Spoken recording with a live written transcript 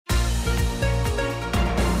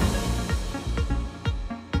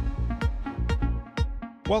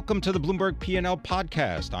Welcome to the Bloomberg P&L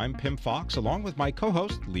podcast. I'm Pim Fox, along with my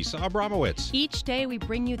co-host, Lisa Abramowitz. Each day, we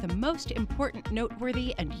bring you the most important,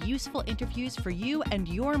 noteworthy, and useful interviews for you and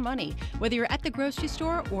your money, whether you're at the grocery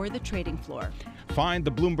store or the trading floor. Find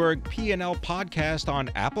the Bloomberg P&L podcast on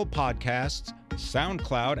Apple Podcasts,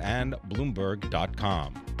 SoundCloud, and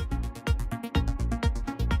Bloomberg.com.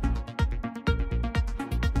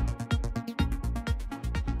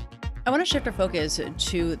 I want to shift our focus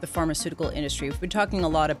to the pharmaceutical industry. We've been talking a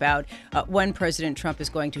lot about when President Trump is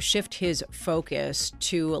going to shift his focus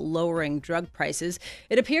to lowering drug prices.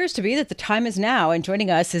 It appears to be that the time is now. And joining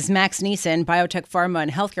us is Max Neeson, biotech, pharma,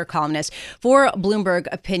 and healthcare columnist for Bloomberg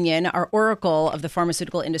Opinion, our oracle of the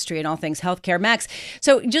pharmaceutical industry and all things healthcare. Max,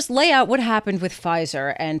 so just lay out what happened with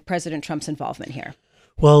Pfizer and President Trump's involvement here.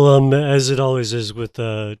 Well, as it always is with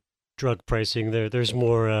drug pricing, there's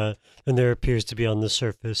more than there appears to be on the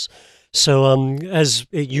surface. So as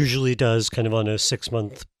it usually does, kind of on a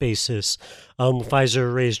 6-month basis,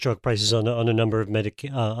 Pfizer raised drug prices on a number of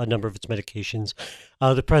a number of its medications.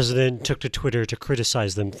 The president took to Twitter to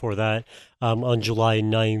criticize them for that on July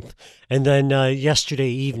 9th. And then yesterday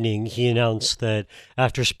evening, he announced that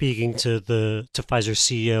after speaking to Pfizer's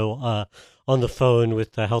CEO on the phone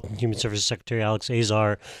with the Health and Human Services Secretary Alex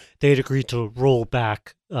Azar, they had agreed to roll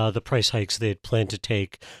back the price hikes they had planned to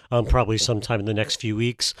take probably sometime in the next few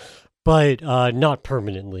weeks, but not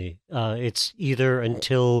permanently. It's either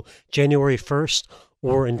until January 1st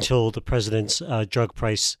or until the president's drug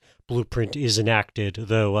price blueprint is enacted,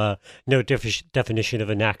 though no definition of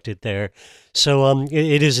enacted there. So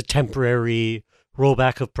it is a temporary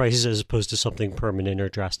rollback of prices as opposed to something permanent or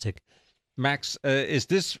drastic. Max, is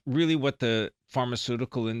this really what the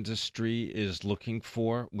pharmaceutical industry is looking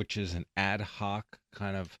for, which is an ad hoc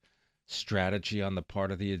kind of strategy on the part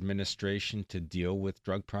of the administration to deal with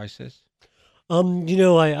drug prices?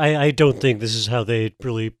 I don't think this is how they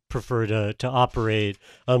really prefer to operate.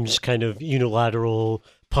 Just kind of unilateral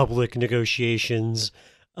public negotiations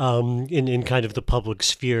in kind of the public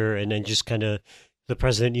sphere, and then just kind of the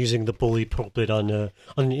president using the bully pulpit on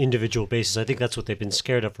an individual basis. I think that's what they've been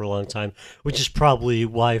scared of for a long time, which is probably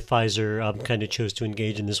why Pfizer kind of chose to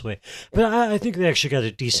engage in this way. But I think they actually got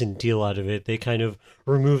a decent deal out of it. They kind of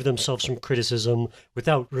removed themselves from criticism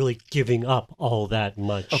without really giving up all that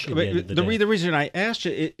much. Okay, the reason I asked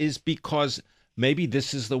you is because maybe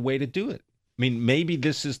this is the way to do it. I mean, maybe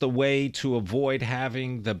this is the way to avoid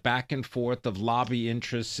having the back and forth of lobby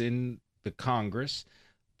interests in the Congress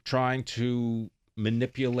trying to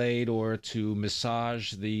manipulate or to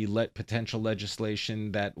massage the potential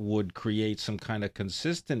legislation that would create some kind of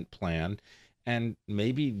consistent plan. And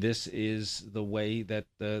maybe this is the way that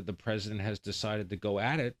the president has decided to go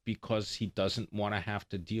at it because he doesn't want to have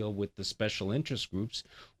to deal with the special interest groups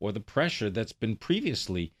or the pressure that's been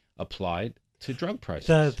previously applied to drug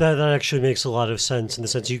prices. That actually makes a lot of sense, in the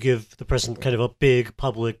sense you give the president kind of a big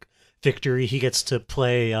public victory. He gets to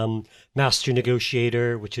play master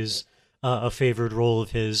negotiator, which is a favored role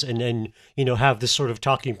of his, and then, have this sort of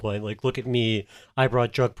talking point, like, look at me, I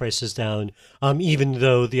brought drug prices down, even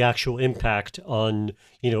though the actual impact on,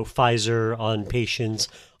 Pfizer, on patients,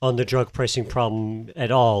 on the drug pricing problem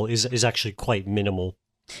at all is actually quite minimal.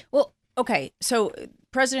 Well, okay, so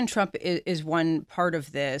President Trump is one part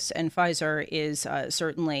of this, and Pfizer is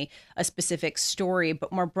certainly a specific story.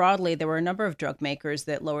 But more broadly, there were a number of drug makers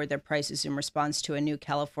that lowered their prices in response to a new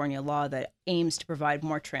California law that aims to provide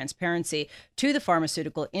more transparency to the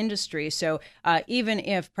pharmaceutical industry. So even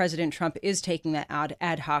if President Trump is taking that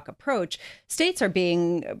ad hoc approach, states are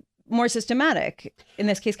being more systematic, in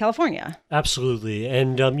this case, California. Absolutely.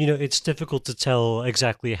 And, it's difficult to tell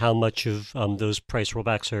exactly how much of those price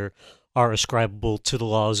rollbacks are ascribable to the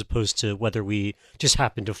law, as opposed to whether we just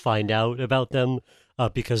happen to find out about them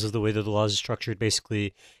because of the way that the law is structured.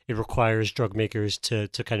 Basically, it requires drug makers to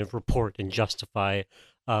kind of report and justify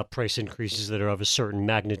price increases that are of a certain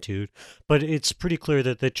magnitude. But it's pretty clear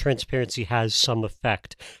that the transparency has some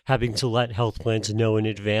effect, having to let health plans know in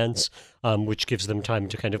advance, which gives them time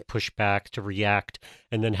to kind of push back, to react,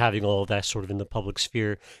 and then having all of that sort of in the public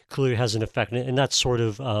sphere clearly has an effect. And that's sort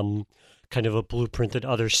of kind of a blueprint that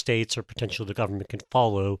other states or potentially the government can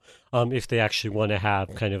follow if they actually want to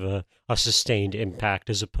have kind of a sustained impact,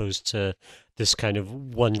 as opposed to this kind of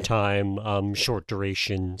one-time short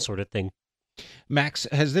duration sort of thing. Max,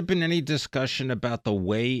 has there been any discussion about the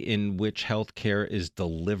way in which healthcare is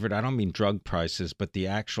delivered? I don't mean drug prices, but the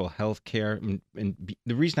actual healthcare. And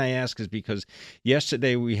the reason I ask is because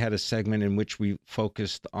yesterday we had a segment in which we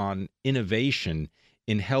focused on innovation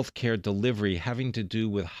in healthcare delivery, having to do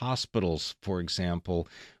with hospitals, for example,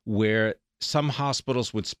 where some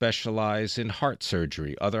hospitals would specialize in heart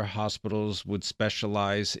surgery. Other hospitals would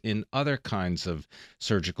specialize in other kinds of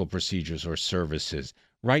surgical procedures or services.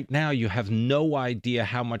 Right now, you have no idea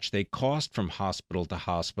how much they cost from hospital to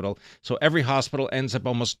hospital. So every hospital ends up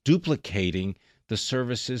almost duplicating the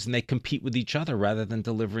services, and they compete with each other rather than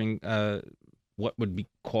delivering what would be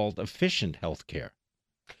called efficient healthcare.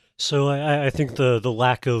 So I think the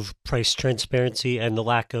lack of price transparency and the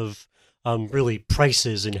lack of really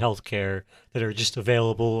prices in healthcare that are just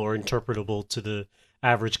available or interpretable to the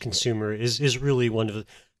average consumer is really one of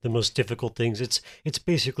the most difficult things. It's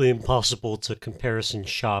basically impossible to comparison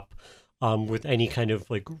shop with any kind of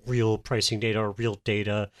like real pricing data or real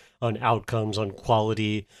data on outcomes, on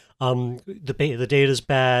quality. The data is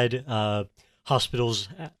bad. Hospitals,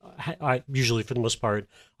 usually for the most part,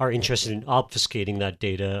 are interested in obfuscating that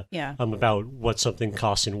data Yeah. about what something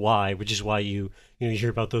costs and why, which is why you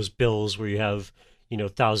hear about those bills where you have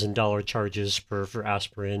 $1,000 charges for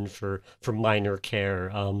aspirin for minor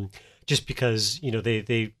care, just because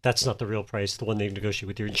they that's not the real price. The one they negotiate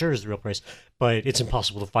with your insurer is the real price, but it's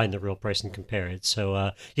impossible to find the real price and compare it.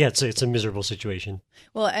 So yeah, it's a miserable situation.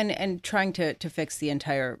 Well, and trying to fix the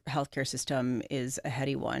entire healthcare system is a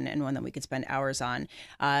heady one, and one that we could spend hours on.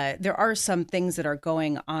 There are some things that are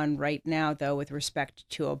going on right now, though, with respect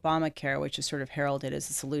to Obamacare, which is sort of heralded as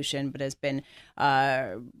a solution, but has been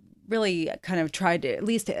really kind of tried to, at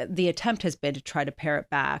least the attempt has been to try to pare it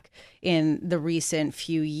back in the recent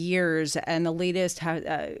few years. And the latest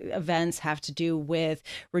events have to do with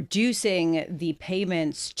reducing the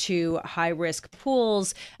payments to high risk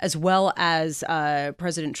pools, as well as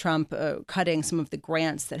President Trump cutting some of the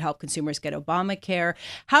grants that help consumers get Obamacare.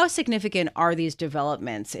 How significant are these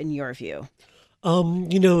developments in your view?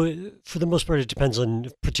 For the most part, it depends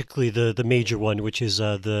on particularly the major one, which is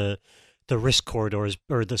the risk corridors,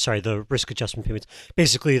 or the risk adjustment payments.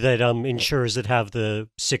 Basically, that insurers that have the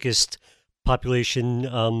sickest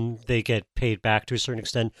population, they get paid back to a certain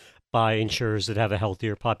extent by insurers that have a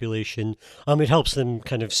healthier population. It helps them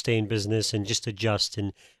kind of stay in business and just adjust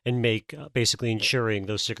and make basically insuring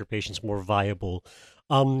those sicker patients more viable.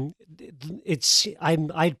 I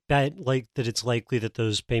bet like that it's likely that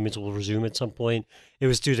those payments will resume at some point. It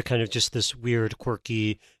was due to kind of just this weird,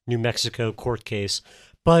 quirky New Mexico court case.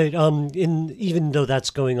 But even though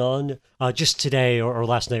that's going on, just today or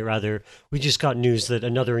last night rather, we just got news that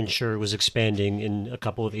another insurer was expanding in a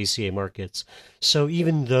couple of ACA markets. So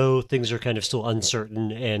even though things are kind of still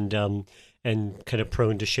uncertain and kind of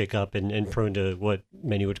prone to shake up and prone to what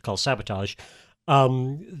many would call sabotage,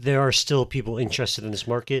 there are still people interested in this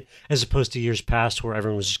market as opposed to years past where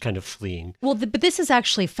everyone was just kind of fleeing. Well, but this is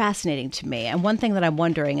actually fascinating to me. And one thing that I'm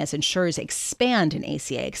wondering, as insurers expand in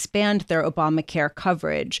ACA, expand their Obamacare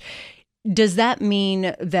coverage, does that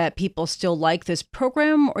mean that people still like this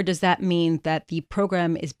program, or does that mean that the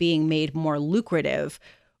program is being made more lucrative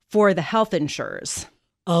for the health insurers?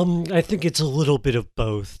 I think it's a little bit of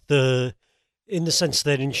both. In the sense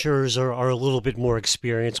that insurers are a little bit more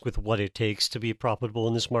experienced with what it takes to be profitable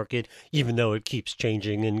in this market, even though it keeps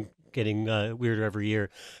changing and getting weirder every year.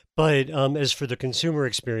 But as for the consumer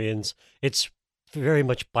experience, it's very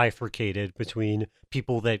much bifurcated between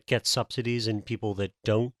people that get subsidies and people that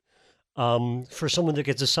don't. For someone that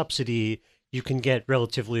gets a subsidy, you can get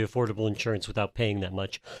relatively affordable insurance without paying that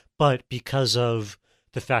much. But because of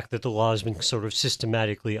the fact that the law has been sort of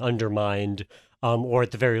systematically undermined, or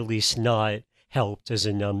at the very least not helped, as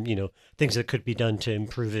in, things that could be done to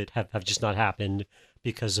improve it have just not happened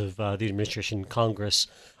because of the administration, Congress.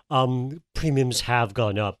 Premiums have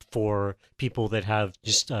gone up for people that have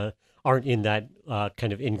just aren't in that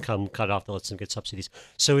kind of income cutoff that lets them get subsidies.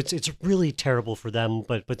 So it's really terrible for them,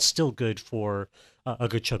 but still good for a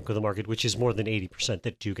good chunk of the market, which is more than 80%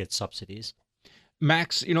 that do get subsidies.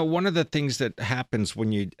 Max, one of the things that happens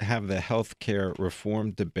when you have the healthcare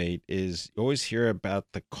reform debate is you always hear about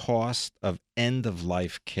the cost of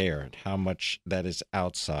end-of-life care and how much that is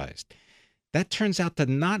outsized. That turns out to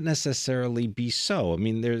not necessarily be so. I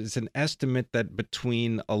mean, there's an estimate that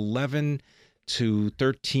between 11 to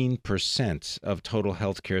 13% of total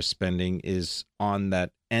healthcare spending is on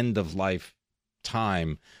that end-of-life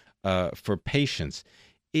time for patients.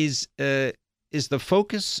 Should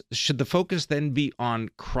the focus then be on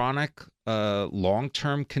chronic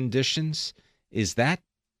long-term conditions? Is that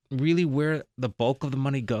really where the bulk of the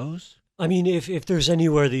money goes? I mean, if there's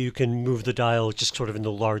anywhere that you can move the dial just sort of in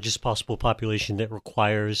the largest possible population that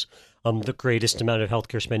requires the greatest amount of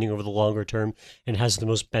healthcare spending over the longer term and has the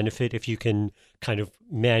most benefit if you can kind of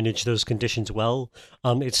manage those conditions well,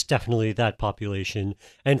 it's definitely that population.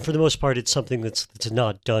 And for the most part, it's something that's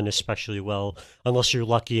not done especially well unless you're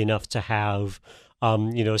lucky enough to have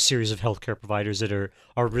a series of healthcare providers that are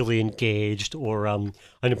really engaged, or an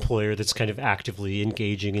employer that's kind of actively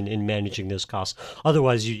engaging in managing those costs.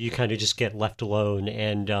 Otherwise, you kind of just get left alone,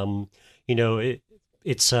 and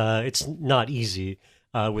it's not easy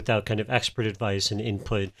without kind of expert advice and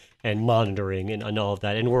input and monitoring and all of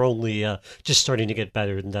that. And we're only just starting to get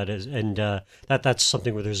better than that is, and that's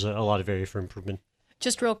something where there's a lot of area for improvement.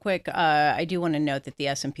 Just real quick, I do want to note that the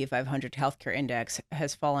S&P 500 healthcare index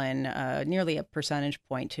has fallen nearly a percentage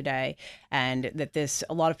point today, and that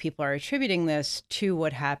a lot of people are attributing this to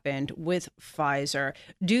what happened with Pfizer.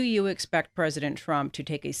 Do you expect President Trump to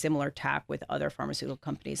take a similar tack with other pharmaceutical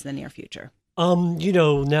companies in the near future? Now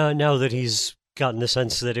that he's gotten the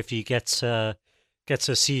sense that if he gets a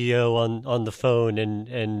CEO on the phone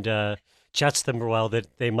and chats them for a while, that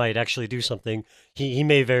they might actually do something. He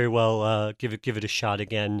may very well give it a shot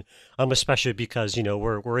again. Especially because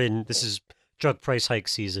we're in, this is drug price hike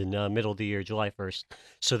season, middle of the year, July 1st.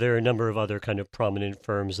 So there are a number of other kind of prominent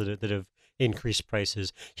firms that have increased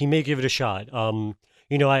prices. He may give it a shot.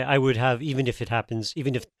 I would have, even if it happens,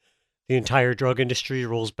 even if the entire drug industry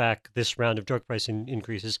rolls back this round of drug price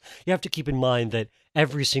increases, you have to keep in mind that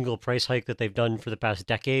every single price hike that they've done for the past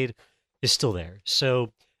decade is still there.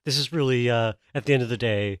 So this is really, at the end of the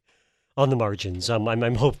day, on the margins.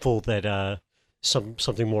 I'm hopeful that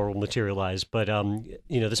something more will materialize, but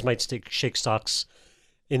this might shake stocks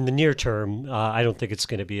in the near term. I don't think it's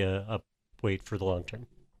going to be a wait for the long term.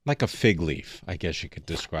 Like a fig leaf, I guess you could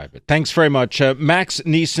describe it. Thanks very much. Max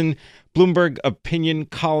Neeson, Bloomberg opinion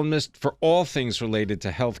columnist for all things related to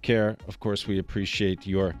healthcare. Of course, we appreciate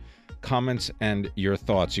your comments and your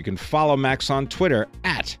thoughts. You can follow Max on Twitter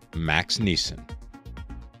at Max Neeson.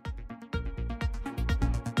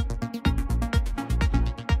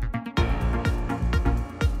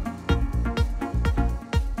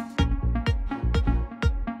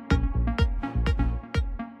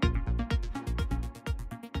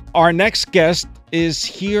 Our next guest is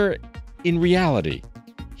here in reality.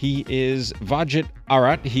 He is Vajit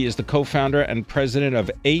Arat. He is the co-founder and president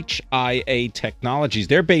of HIA Technologies.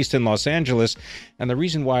 They're based in Los Angeles. And the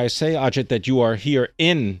reason why I say, Ajit, that you are here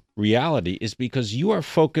in reality is because you are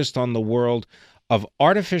focused on the world of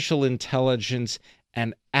artificial intelligence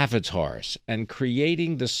and avatars and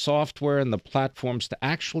creating the software and the platforms to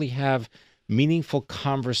actually have meaningful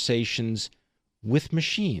conversations with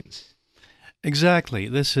machines. Exactly.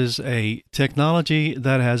 This is a technology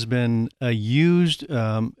that has been used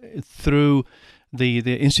through the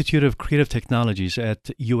Institute of Creative Technologies at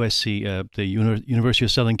USC, the University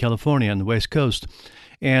of Southern California on the West Coast.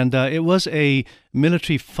 And it was a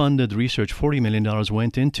military-funded research. $40 million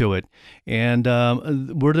went into it. And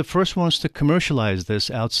we're the first ones to commercialize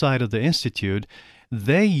this outside of the Institute.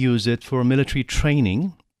 They use it for military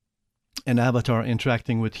training, an avatar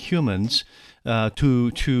interacting with humans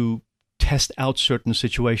to test out certain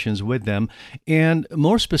situations with them, and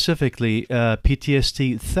more specifically,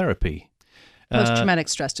 PTSD therapy. Post-traumatic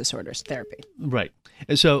stress disorders therapy. Right.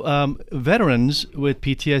 So veterans with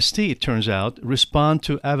PTSD, it turns out, respond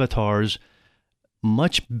to avatars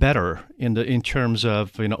much better in terms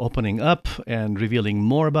of opening up and revealing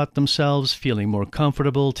more about themselves, feeling more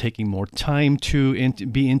comfortable, taking more time to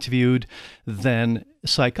be interviewed than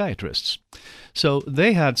psychiatrists. So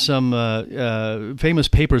they had some famous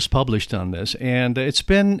papers published on this, and it's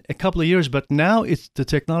been a couple of years, but now the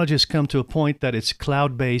technology has come to a point that it's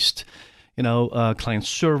cloud-based, client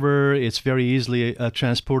server. It's very easily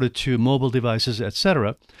transported to mobile devices,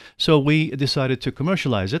 etc. So we decided to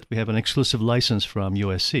commercialize it. We have an exclusive license from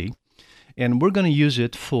USC, and we're going to use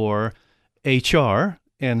it for HR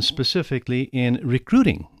and specifically in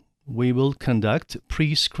recruiting. We will conduct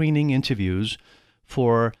pre-screening interviews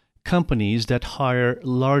for companies that hire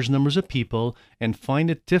large numbers of people and find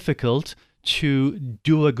it difficult to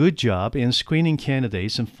do a good job in screening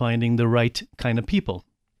candidates and finding the right kind of people.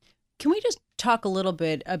 Can we just talk a little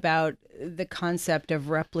bit about the concept of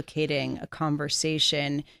replicating a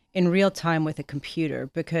conversation in real time with a computer?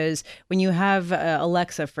 Because when you have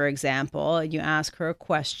Alexa, for example, you ask her a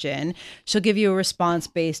question, she'll give you a response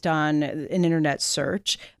based on an internet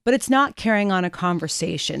search, but it's not carrying on a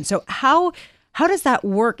conversation. So how does that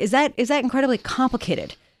work? Is that incredibly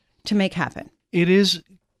complicated to make happen? It is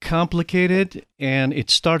complicated, and it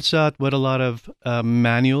starts out with a lot of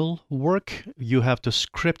manual work. You have to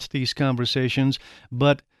script these conversations,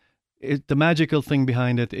 but the magical thing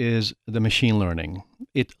behind it is the machine learning.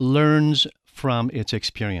 It learns from its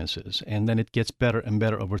experiences, and then it gets better and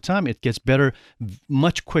better over time. It gets better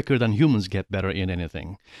much quicker than humans get better in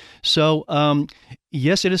anything. So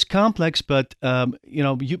yes, it is complex, but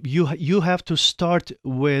you have to start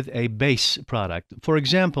with a base product. For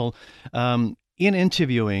example, in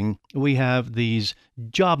interviewing, we have these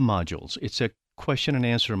job modules. It's a question and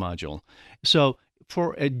answer module. So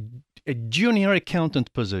for a junior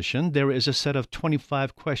accountant position, there is a set of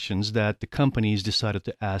 25 questions that the companies decided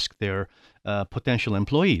to ask their potential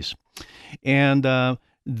employees. And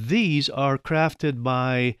these are crafted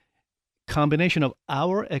by combination of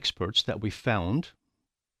our experts that we found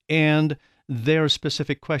and their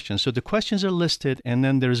specific questions. So the questions are listed, and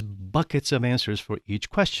then there's buckets of answers for each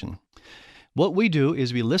question. What we do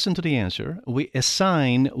is we listen to the answer, we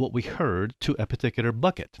assign what we heard to a particular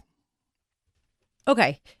bucket.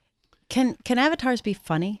 Okay. Can avatars be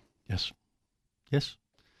funny? Yes. Yes.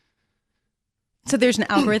 So there's an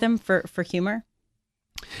algorithm for humor?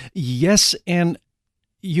 Yes, and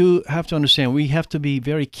you have to understand, we have to be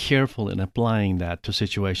very careful in applying that to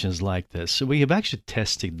situations like this. So we have actually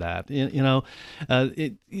tested that.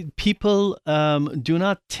 People do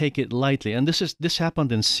not take it lightly, and this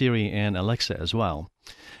happened in Siri and Alexa as well.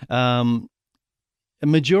 A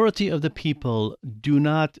majority of the people do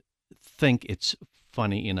not think it's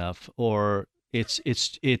funny enough or it's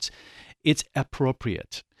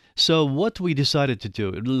appropriate. So what we decided to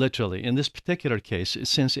do, literally in this particular case,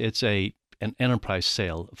 since it's an enterprise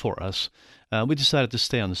sale for us, we decided to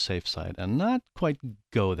stay on the safe side and not quite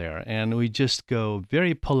go there. And we just go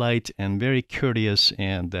very polite and very courteous,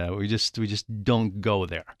 and we just don't go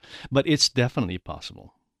there. But it's definitely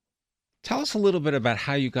possible. Tell us a little bit about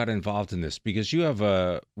how you got involved in this, because you have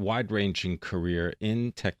a wide-ranging career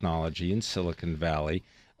in technology in Silicon Valley.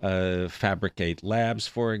 Fabricate Labs,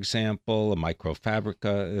 for example, a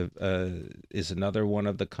Microfabrica is another one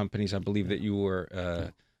of the companies I believe that you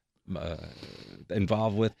were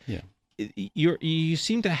involved with. Yeah. You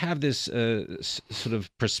seem to have this sort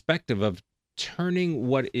of perspective of turning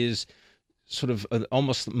what is sort of an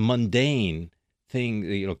almost mundane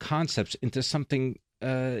thing, concepts, into something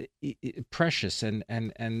precious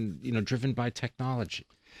and driven by technology.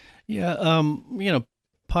 Yeah,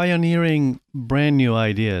 pioneering brand new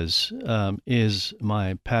ideas is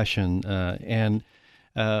my passion, and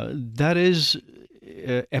that is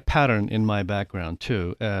a pattern in my background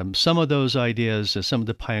too. Some of those ideas, some of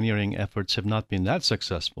the pioneering efforts have not been that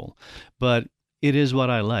successful, but it is what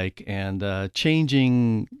I like. And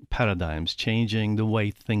changing paradigms, changing the way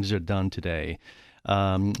things are done today,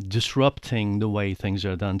 disrupting the way things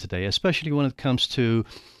are done today, especially when it comes to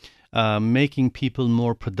making people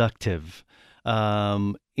more productive,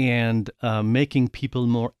 and making people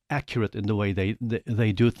more accurate in the way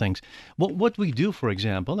they do things. What we do, for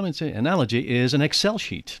example, let me say, analogy is an Excel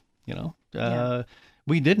sheet.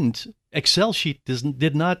 Excel sheet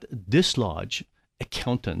did not dislodge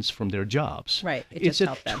accountants from their jobs. Right. It It's just a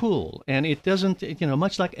helped them. tool, and it doesn't,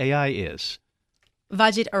 much like AI is.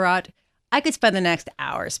 Vajid Arat, I could spend the next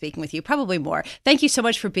hour speaking with you, probably more. Thank you so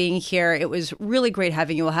much for being here. It was really great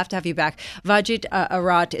having you. We'll have to have you back. Vajid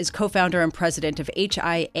Arat is co-founder and president of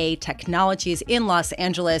HIA Technologies in Los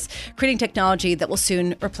Angeles, creating technology that will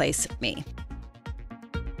soon replace me.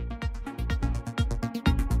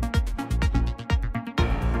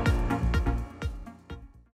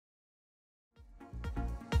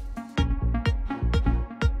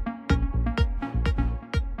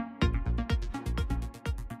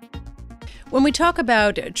 When we talk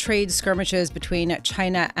about trade skirmishes between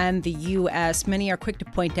China and the U.S., many are quick to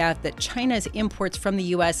point out that China's imports from the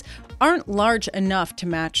U.S. aren't large enough to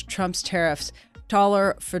match Trump's tariffs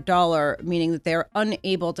dollar for dollar, meaning that they're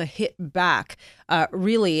unable to hit back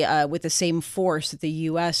with the same force that the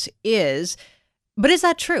U.S. is. But is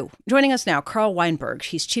that true? Joining us now, Carl Weinberg.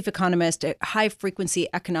 He's chief economist at High Frequency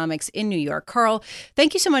Economics in New York. Carl,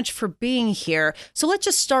 thank you so much for being here. So let's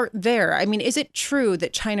just start there. I mean, is it true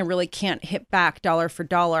that China really can't hit back dollar for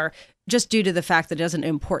dollar just due to the fact that it doesn't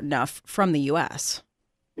import enough from the U.S.?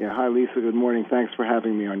 Yeah, hi, Lisa. Good morning. Thanks for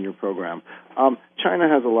having me on your program. China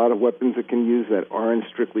has a lot of weapons it can use that aren't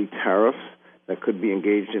strictly tariffs that could be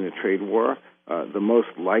engaged in a trade war. The most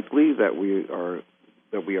likely that we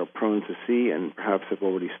are prone to see, and perhaps have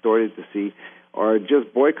already started to see, are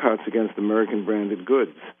just boycotts against American-branded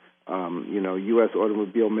goods. U.S.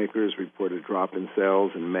 automobile makers report a drop in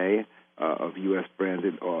sales in May of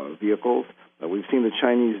U.S.-branded vehicles. We've seen the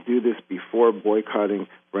Chinese do this before, boycotting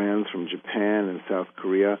brands from Japan and South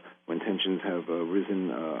Korea when tensions have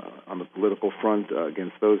risen on the political front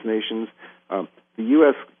against those nations. The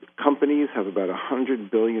U.S. companies have about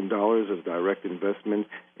 $100 billion of direct investment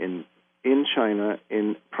in China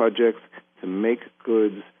in projects to make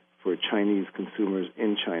goods for Chinese consumers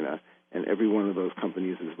in China, and every one of those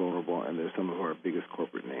companies is vulnerable, and they're some of our biggest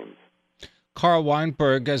corporate names. Carl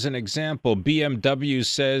Weinberg, as an example, BMW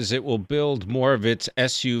says it will build more of its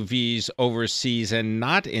SUVs overseas and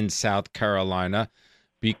not in South Carolina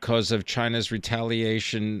because of China's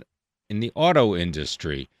retaliation in the auto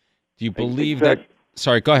industry. Do you believe that?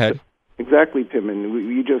 Sorry, go ahead. Exactly, Tim. And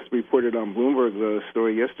we just reported on Bloomberg the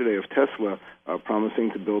story yesterday of Tesla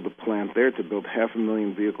promising to build a plant there to build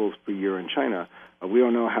 500,000 vehicles per year in China. We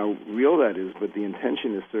don't know how real that is, but the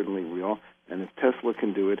intention is certainly real. And if Tesla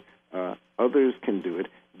can do it, others can do it.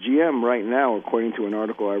 GM right now, according to an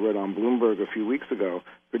article I read on Bloomberg a few weeks ago,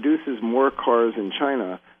 produces more cars in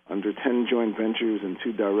China under 10 joint ventures and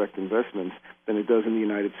 2 direct investments than it does in the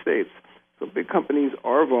United States. So big companies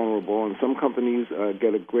are vulnerable, and some companies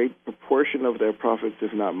get a great proportion of their profits,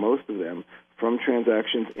 if not most of them, from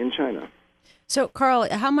transactions in China. So, Carl,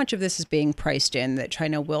 how much of this is being priced in that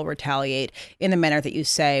China will retaliate in the manner that you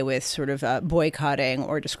say with sort of boycotting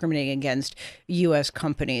or discriminating against U.S.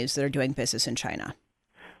 companies that are doing business in China?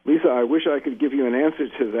 Lisa, I wish I could give you an answer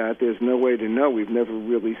to that. There's no way to know. We've never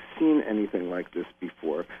really seen anything like this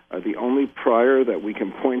before. The only prior that we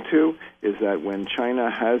can point to is that when China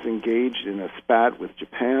has engaged in a spat with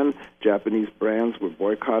Japan, Japanese brands were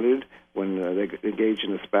boycotted. When they engaged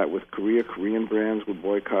in a spat with Korea, Korean brands were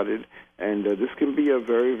boycotted. And this can be a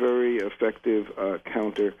very, very effective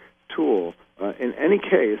counter tool. In any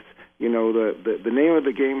case, you know, the name of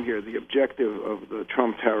the game here, the objective of the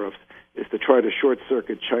Trump tariffs, is to try to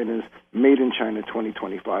short-circuit China's Made in China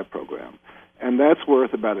 2025 program. And that's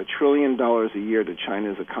worth about $1 trillion a year to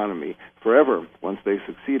China's economy forever once they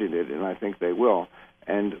succeed in it, and I think they will.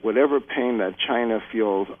 And whatever pain that China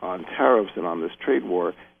feels on tariffs and on this trade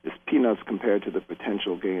war is peanuts compared to the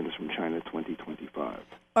potential gains from China 2025.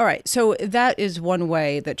 All right. So that is one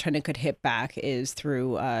way that China could hit back is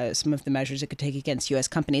through some of the measures it could take against U.S.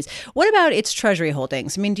 companies. What about its treasury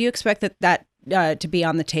holdings? I mean, do you expect that to be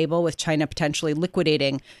on the table with China potentially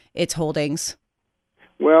liquidating its holdings?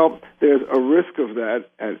 Well, there's a risk of that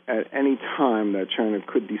at any time that China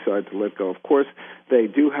could decide to let go. Of course, they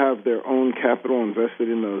do have their own capital invested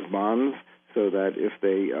in those bonds, so that if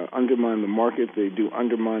they undermine the market, they do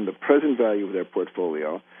undermine the present value of their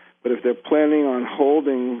portfolio. But if they're planning on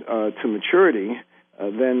holding to maturity,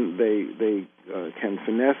 then they can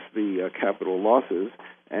finesse the capital losses,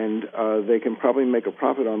 and they can probably make a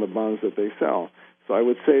profit on the bonds that they sell. So I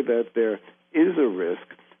would say that there is a risk,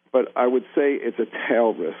 but I would say it's a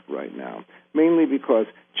tail risk right now, mainly because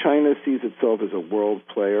China sees itself as a world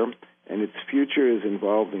player, and its future is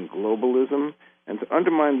involved in globalism. And to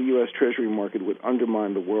undermine the U.S. Treasury market would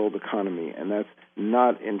undermine the world economy, and that's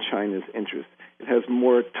not in China's interest. It has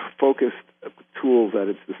more focused tools at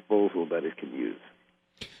its disposal that it can use.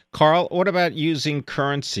 Carl, what about using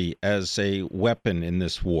currency as a weapon in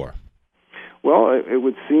this war? Well, it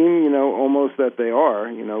would seem, almost that they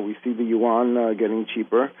are. We see the yuan getting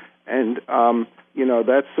cheaper, and,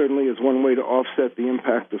 that certainly is one way to offset the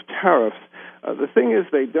impact of tariffs. The thing is,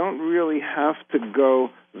 they don't really have to go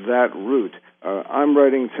that route. I'm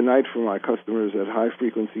writing tonight for my customers at High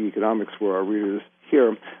Frequency Economics, for our readers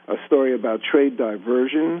here, a story about trade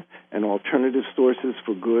diversion and alternative sources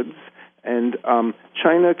for goods. And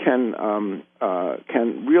China can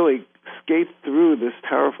really skate through this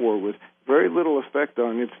tariff war with very little effect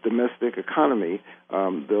on its domestic economy.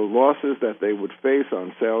 The losses that they would face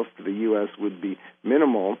on sales to the U.S. would be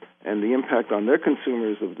minimal, and the impact on their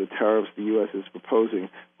consumers of the tariffs the U.S. is proposing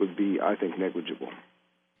would be, I think, negligible.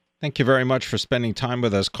 Thank you very much for spending time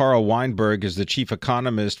with us. Carl Weinberg is the chief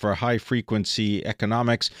economist for High Frequency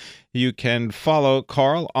Economics. You can follow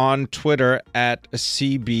Carl on Twitter at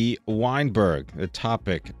CB Weinberg. The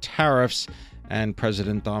topic, tariffs and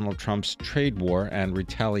President Donald Trump's trade war and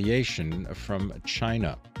retaliation from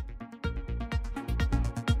China.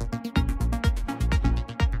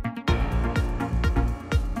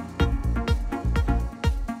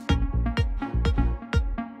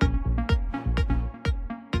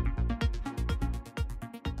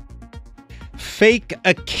 Fake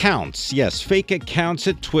accounts. Yes, fake accounts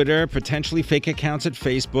at Twitter, potentially fake accounts at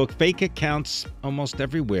Facebook, fake accounts almost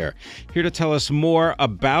everywhere. Here to tell us more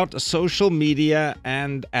about social media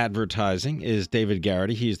and advertising is David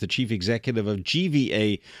Garrity. He is the chief executive of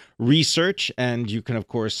GVA Research, and you can, of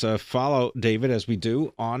course, follow David, as we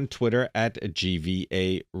do, on Twitter at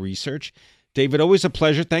GVA Research. David, always a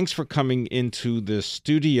pleasure. Thanks for coming into the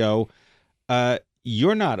studio.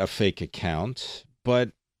 You're not a fake account, but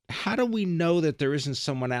how do we know that there isn't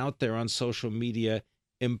someone out there on social media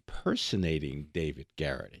impersonating David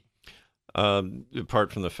Garrity?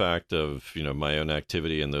 Apart from the fact of, my own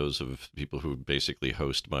activity and those of people who basically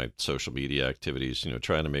host my social media activities,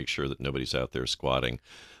 trying to make sure that nobody's out there squatting.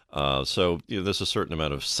 So there's a certain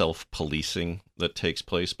amount of self-policing that takes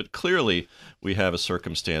place, but clearly we have a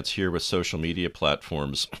circumstance here with social media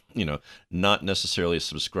platforms, not necessarily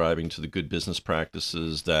subscribing to the good business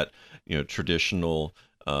practices that traditional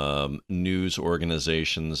news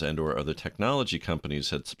organizations and or other technology companies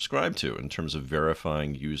had subscribed to in terms of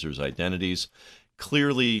verifying users' identities.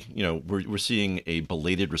 Clearly, we're seeing a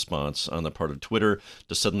belated response on the part of Twitter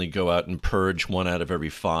to suddenly go out and purge 1 out of every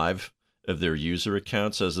 5 of their user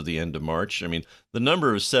accounts as of the end of March. I mean, the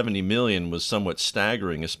number of 70 million was somewhat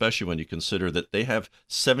staggering, especially when you consider that they have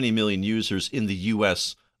 70 million users in the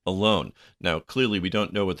U.S. alone. Now, clearly, we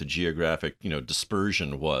don't know what the geographic,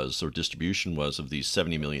 dispersion was or distribution was of these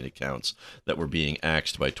 70 million accounts that were being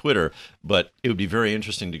axed by Twitter. But it would be very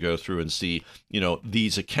interesting to go through and see,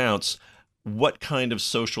 these accounts. What kind of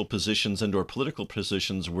social positions and or political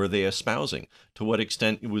positions were they espousing? To what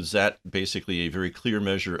extent was that basically a very clear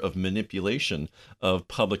measure of manipulation of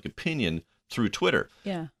public opinion through Twitter?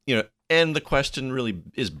 Yeah. And the question really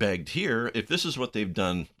is begged here. If this is what they've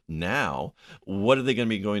done now, what are they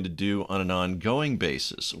going to do on an ongoing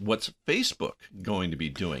basis? What's Facebook going to be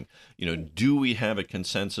doing? Do we have a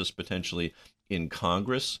consensus potentially in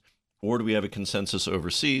Congress? Or do we have a consensus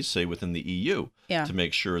overseas, say within the EU, to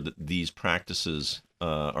make sure that these practices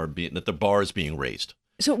that the bar is being raised?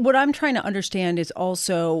 So what I'm trying to understand is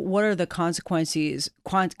also what are the consequences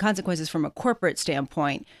from a corporate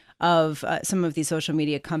standpoint of some of these social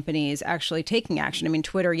media companies actually taking action. I mean,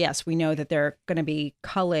 Twitter, yes, we know that they're going to be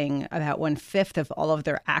culling about 1/5 of all of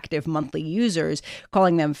their active monthly users,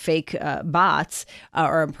 calling them fake bots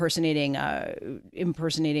or impersonating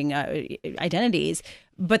identities.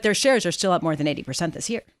 But their shares are still up more than 80% this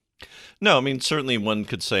year. No, I mean, certainly one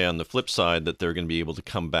could say on the flip side that they're going to be able to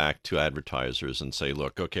come back to advertisers and say,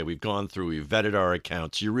 look, okay, we've vetted our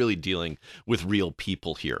accounts. You're really dealing with real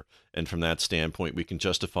people here. And from that standpoint, we can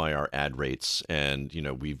justify our ad rates. And,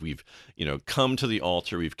 we've come to the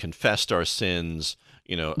altar. We've confessed our sins,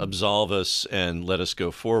 absolve us and let us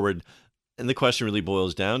go forward. And the question really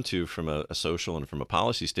boils down to, from a social and from a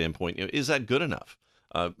policy standpoint, is that good enough?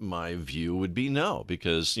 My view would be no,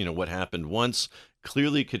 because, what happened once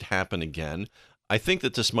clearly could happen again. I think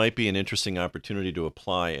that this might be an interesting opportunity to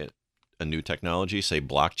apply a new technology, say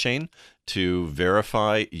blockchain, to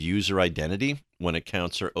verify user identity when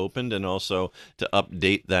accounts are opened, and also to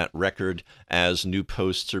update that record as new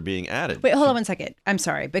posts are being added. Wait, hold on one second. I'm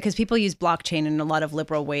sorry, because people use blockchain in a lot of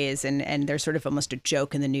liberal ways, and there's sort of almost a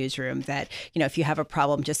joke in the newsroom that, if you have a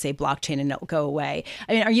problem, just say blockchain and it'll go away.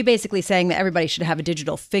 I mean, are you basically saying that everybody should have a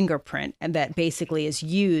digital fingerprint and that basically is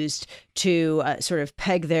used to sort of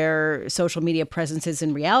peg their social media presences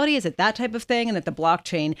in reality? Is it that type of thing? And that the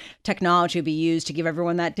blockchain technology will be used to give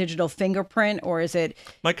everyone that digital fingerprint? Or is it...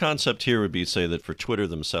 My concept here would be, say, that for Twitter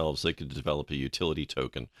themselves, they could develop a utility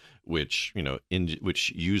token, which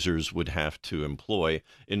which users would have to employ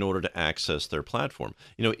in order to access their platform.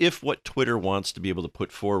 If what Twitter wants to be able to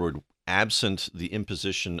put forward, absent the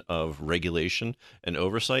imposition of regulation and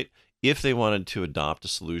oversight, if they wanted to adopt a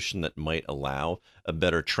solution that might allow a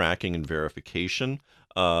better tracking and verification,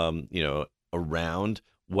 around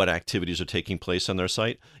what activities are taking place on their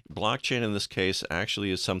site, blockchain in this case actually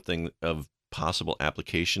is something of possible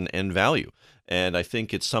application and value. And I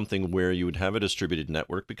think it's something where you would have a distributed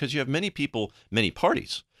network, because you have many people, many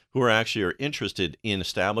parties who are interested in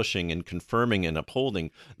establishing and confirming and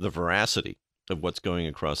upholding the veracity of what's going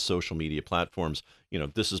across social media platforms.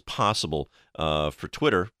 This is possible for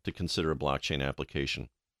Twitter to consider a blockchain application.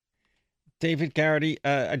 David Garrity,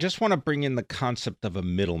 I just want to bring in the concept of a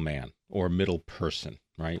middleman or middle person,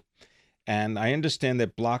 right? And I understand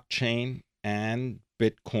that blockchain and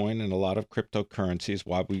Bitcoin and a lot of cryptocurrencies,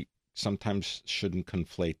 why we sometimes shouldn't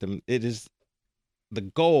conflate them, it is the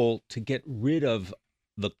goal to get rid of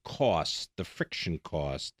the cost, the friction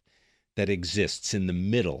cost that exists in the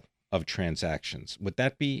middle of transactions. Would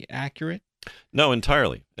that be accurate? No,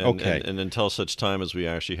 entirely. Okay. And until such time as we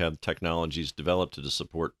actually have technologies developed to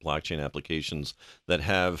support blockchain applications that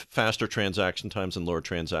have faster transaction times and lower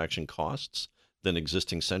transaction costs than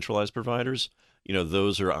existing centralized providers,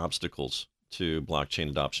 those are obstacles to blockchain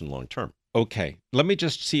adoption long term. Okay. Let me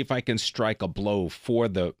just see if I can strike a blow for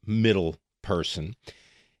the middle person.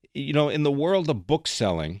 In the world of book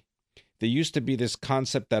selling, there used to be this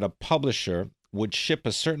concept that a publisher would ship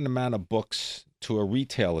a certain amount of books to a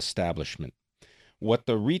retail establishment. What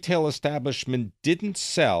the retail establishment didn't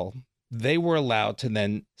sell, they were allowed to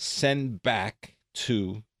then send back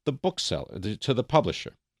to the bookseller, to the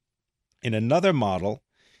publisher. In another model,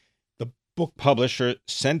 the book publisher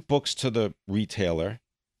sent books to the retailer,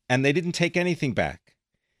 and they didn't take anything back.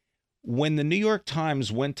 When the New York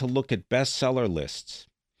Times went to look at bestseller lists,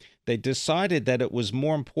 they decided that it was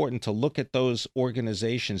more important to look at those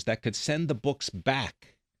organizations that could send the books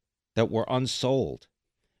back that were unsold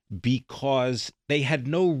because they had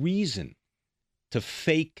no reason to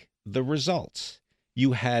fake the results.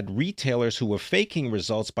 You had retailers who were faking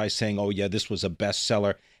results by saying, oh, yeah, this was a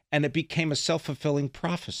bestseller, and it became a self-fulfilling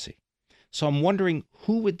prophecy. So I'm wondering,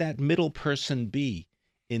 who would that middle person be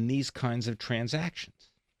in these kinds of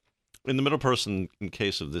transactions? In the middle person, in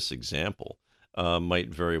case of this example, might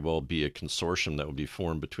very well be a consortium that would be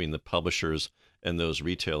formed between the publishers and those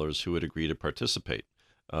retailers who would agree to participate.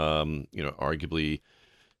 Arguably,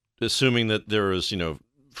 assuming that there is,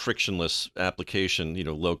 frictionless application,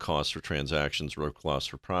 low cost for transactions, low cost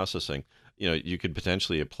for processing, you could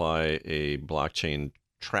potentially apply a blockchain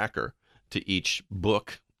tracker to each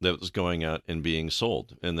book that was going out and being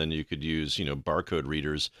sold. And then you could use, barcode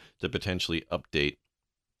readers to potentially update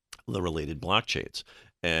the related blockchains.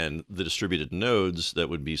 And the distributed nodes that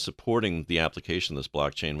would be supporting the application of this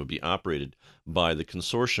blockchain would be operated by the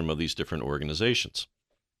consortium of these different organizations.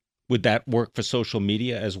 Would that work for social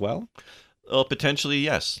media as well? Well, potentially,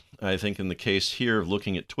 yes. I think in the case here of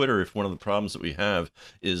looking at Twitter, if one of the problems that we have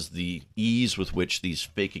is the ease with which these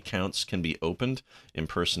fake accounts can be opened,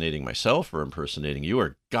 impersonating myself or impersonating you,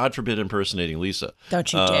 or God forbid, impersonating Lisa.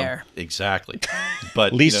 Don't you dare. Exactly.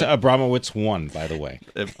 But Lisa Abramowitz won, by the way.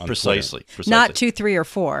 Precisely. Not 2, 3, or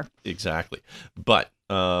 4. Exactly. But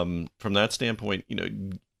from that standpoint,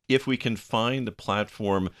 if we can find a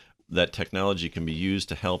platform that technology can be used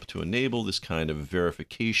to help to enable this kind of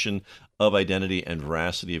verification of identity and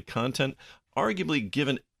veracity of content, arguably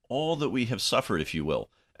given all that we have suffered, if you will,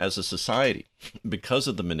 as a society because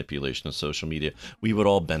of the manipulation of social media, we would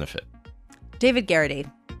all benefit. David Garrity,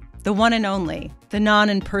 the one and only, the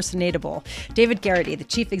non-impersonatable. David Garrity, the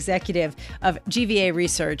chief executive of GVA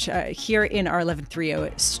Research here in our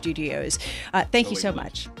 1130 studios. Thank you so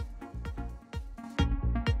much.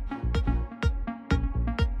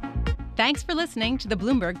 Thanks for listening to the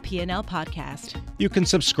Bloomberg P&L podcast. You can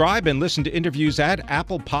subscribe and listen to interviews at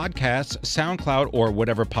Apple Podcasts, SoundCloud, or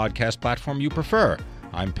whatever podcast platform you prefer.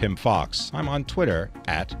 I'm Pim Fox. I'm on Twitter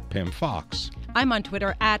at Pim Fox. I'm on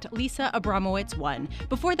Twitter at Lisa Abramowitz1.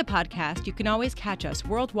 Before the podcast, you can always catch us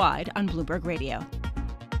worldwide on Bloomberg Radio.